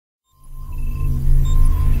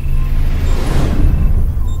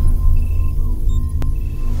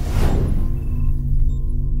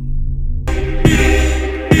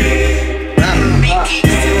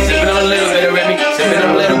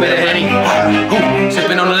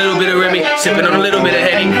sipping on a little bit of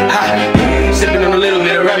Henny. Sipping on a little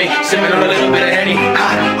bit of Remy, sipping on a little bit of Henny.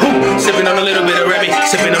 Sipping on a little bit of Remy,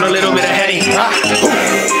 sipping on a little bit of Henny.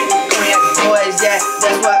 Boys, yeah,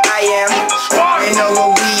 that's what I am. They know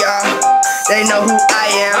what we are, they know who I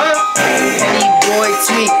am.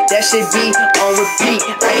 HennyboiiTweek, that should be on repeat.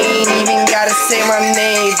 I ain't even gotta say my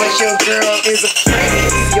name, but your girl is a freak.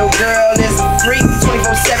 Your girl is a freak,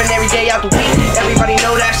 24/7 every day out the week. Everybody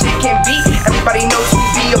know that shit can beat. Everybody knows who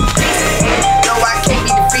be a beast. No, I can't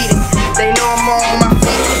be defeated. They know I'm on my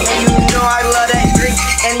feet, and you know I love that drink.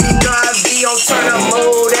 And you know I be on turn up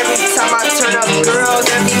mode every time I turn up. Girls,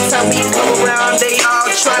 every time we come around, they all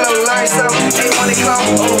tryna learn something. They wanna come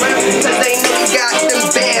around, cause they know we got them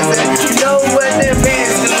bands. And you know what their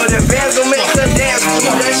bands do. Their bands gon' make us dance.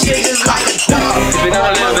 That shit is like a dog. Sipping on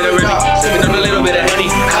a little bit of Remy, sipping on a little bit of Henny.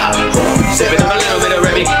 Sipping on a little bit of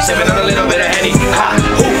Remy, sipping on a little bit of Henny.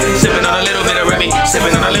 Sipping on a little bit of Remy,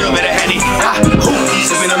 sipping on a little bit of Henny.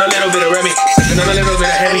 Sipping on a little bit of Remy, sipping on a little bit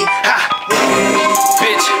of Henny.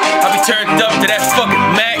 Bitch, I be turned up to that fucking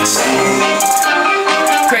max.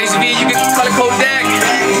 Crazy V, you can call it Kodak.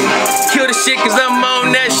 Kill the shit cause I'm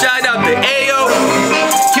on that. Shout out to Ayo.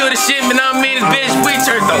 Kill the shit, man, I mean this bitch, we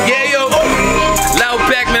turned up. Yeah, yo. Loud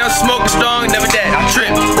back, man, I'm smoking strong, never that, I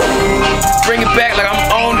trip. Bring it back like I'm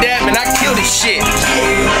on that, man, I kill this shit.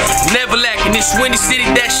 Never lack in this Windy City,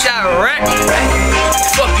 that shot rack.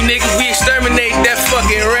 Fuck you niggas, we exterminate that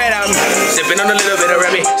fucking rat. I'm sipping on a little bit of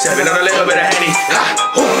Remy, sipping on a little bit of Henny.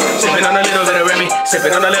 Sipping on a little bit of Remy,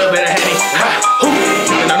 sipping on a little bit of Henny.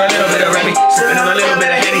 Sipping on a little bit of Remy, sipping on a little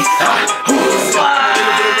bit of Henny.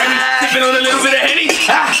 Sipping on a little bit of Henny.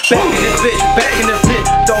 Back in this bitch, back in this bitch.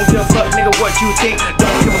 Don't give a fuck, nigga, what you think.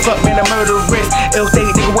 Don't give a fuck, man, I'm murderous. It'll say,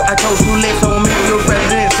 nigga, what I told you live. So I'm in your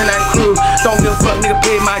residence and I cruise. Don't give a fuck, nigga,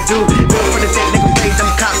 pay my due. Do it for the set, nigga, pay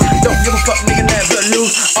them cops. Don't give a fuck, nigga, never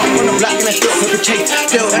lose. Up on the block and I still hit the chase.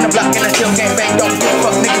 Still in the block and I still gang bang. Don't give a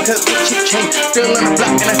fuck, nigga, cause this shit change. Still in the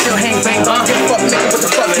block and I still hang bang. Don't give a fuck, nigga, what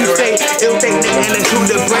the fuck you say. It'll take nigga and into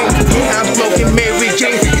the brain. Yeah, I'm smoking Mary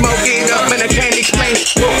Jane. Smoking up and I can't explain.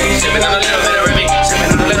 Sipping on a little bit of Remy,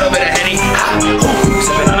 sipping on a little bit of Henny.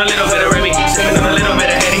 Sipping on a little bit of Remy, sipping on a little bit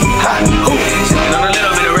of Henny. Sipping on a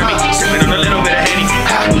little bit of Remy, sipping on a little bit of Henny.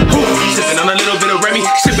 Sipping on a little bit of Remy,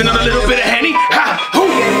 sipping on a little bit of Henny. Who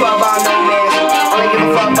give a fuck about no man? Only give a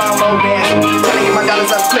fuck about more bands. Tryna get my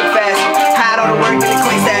dollars up quick fast. Hide all the work in the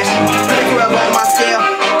quick stash. Put you up on my scale.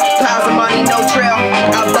 Piles of money, no trail.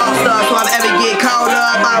 I bossed up, so if I ever get called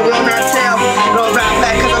up, I will not tell. Don't ride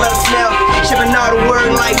back cause I love the smell. Shipping all the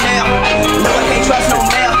word like mail. No, I can't trust no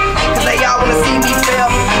mail, cause they all wanna see me fail.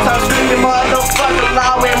 So I'm screaming motherfucker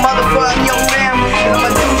law and motherfuck your fam. And I'ma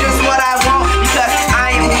do just what I want, because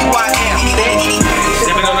I am who I am, bitch.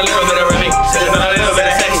 Sipping on a little bit of Remy, sipping on a little bit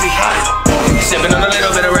of sexy. Sipping on a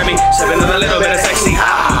little bit of Remy, sipping on a little bit of sexy.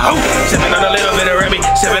 Sipping on a little bit of Remy,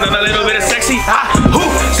 sipping on a little bit of sexy.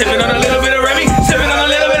 Sipping on a little bit of Remy, sipping on a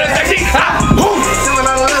little bit of sexy. Sipping on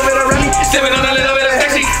a little bit of Remy, Sipping on a little bit of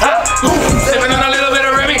sexy. Sipping on a little bit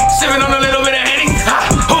of Remy, sipping on a little bit of Henny.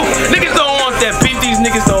 Niggas don't want that beef, these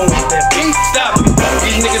niggas don't want that beef. Stop it.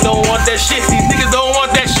 These niggas don't want that shit, these niggas don't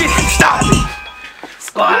want that shit. Stop it.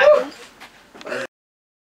 Squad.